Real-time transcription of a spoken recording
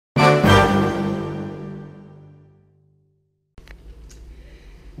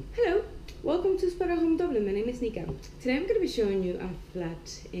Welcome to Spotahome, Dublin. My name is Nika. Today I'm going to be showing you a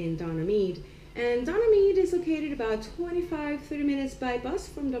flat in Donaghmede. And Donaghmede is located about 25-30 minutes by bus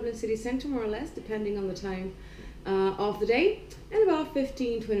from Dublin city centre, more or less, depending on the time of the day, and about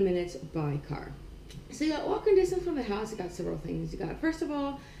 15-20 minutes by car. So you got walking distance from the house. You got several things. You got, first of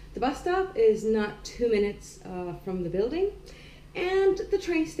all, the bus stop is not 2 minutes from the building, and the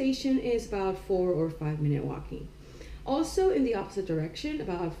train station is about 4 or 5 minute walking. Also, in the opposite direction,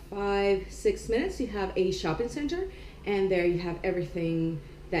 about 5-6 minutes, you have a shopping center, and there you have everything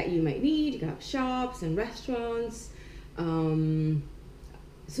that you might need. You got shops and restaurants,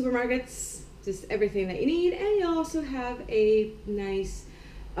 supermarkets, just everything that you need. And you also have a nice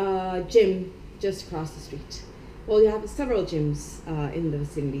gym just across the street. Well, you have several gyms in the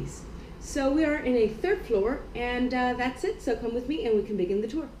vicinities. So we are in a 3rd floor, and that's it. So come with me and we can begin the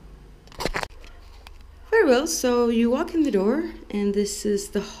tour. Very well, so you walk in the door, and this is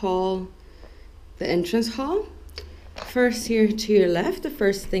the hall, the entrance hall. First, here to your left, the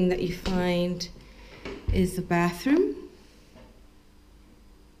first thing that you find is the bathroom.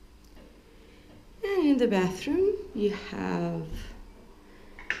 And in the bathroom, you have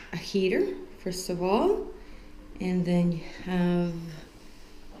a heater, first of all, and then you have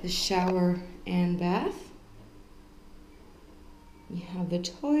the shower and bath. You have the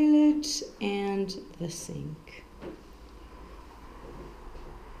toilet and the sink.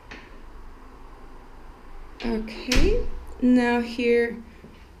 Okay, now here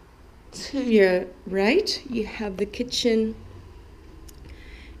to your right, you have the kitchen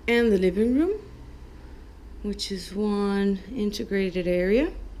and the living room, which is one integrated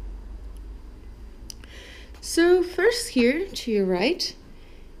area. So first here to your right,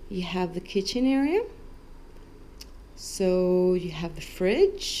 you have the kitchen area. So you have the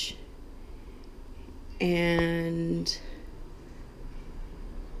fridge and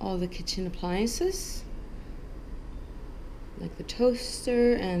all the kitchen appliances, like the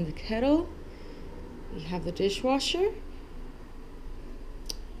toaster and the kettle. You have the dishwasher,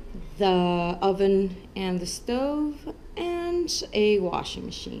 the oven and the stove, and a washing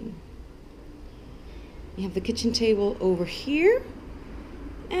machine. You have the kitchen table over here,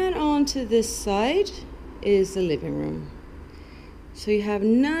 and on to this side is the living room. So you have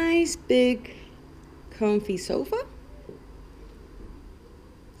nice big comfy sofa.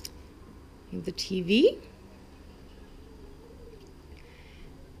 You have the TV.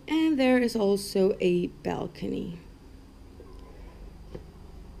 And there is also a balcony.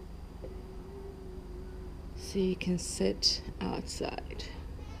 So you can sit outside.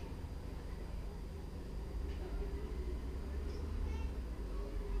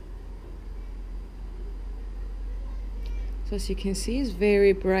 So as you can see, it's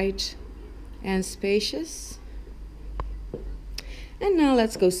very bright and spacious. And now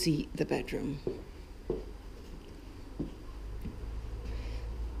let's go see the bedroom.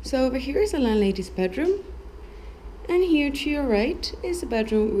 So over here is the landlady's bedroom, and here to your right is the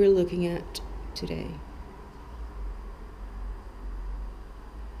bedroom we're looking at today.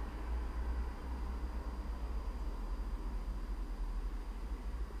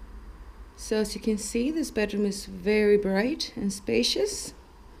 So as you can see, this bedroom is very bright and spacious.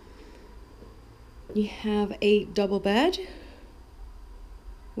 You have a double bed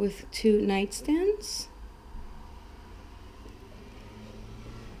with 2 nightstands.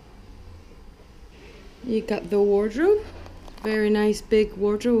 You got the wardrobe, very nice big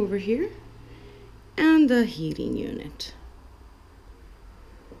wardrobe over here, and the heating unit.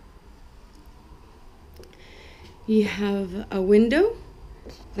 You have a window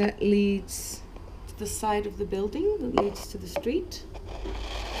that leads to the side of the building, that leads to the street.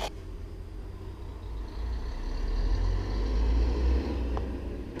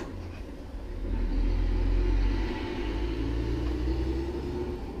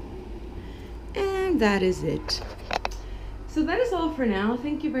 And that is it. So that is all for now.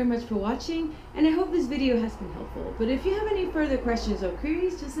 Thank you very much for watching, and I hope this video has been helpful. But if you have any further questions or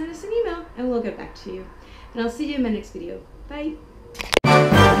queries, just send us an email and we'll get back to you. And I'll see you in my next video. Bye!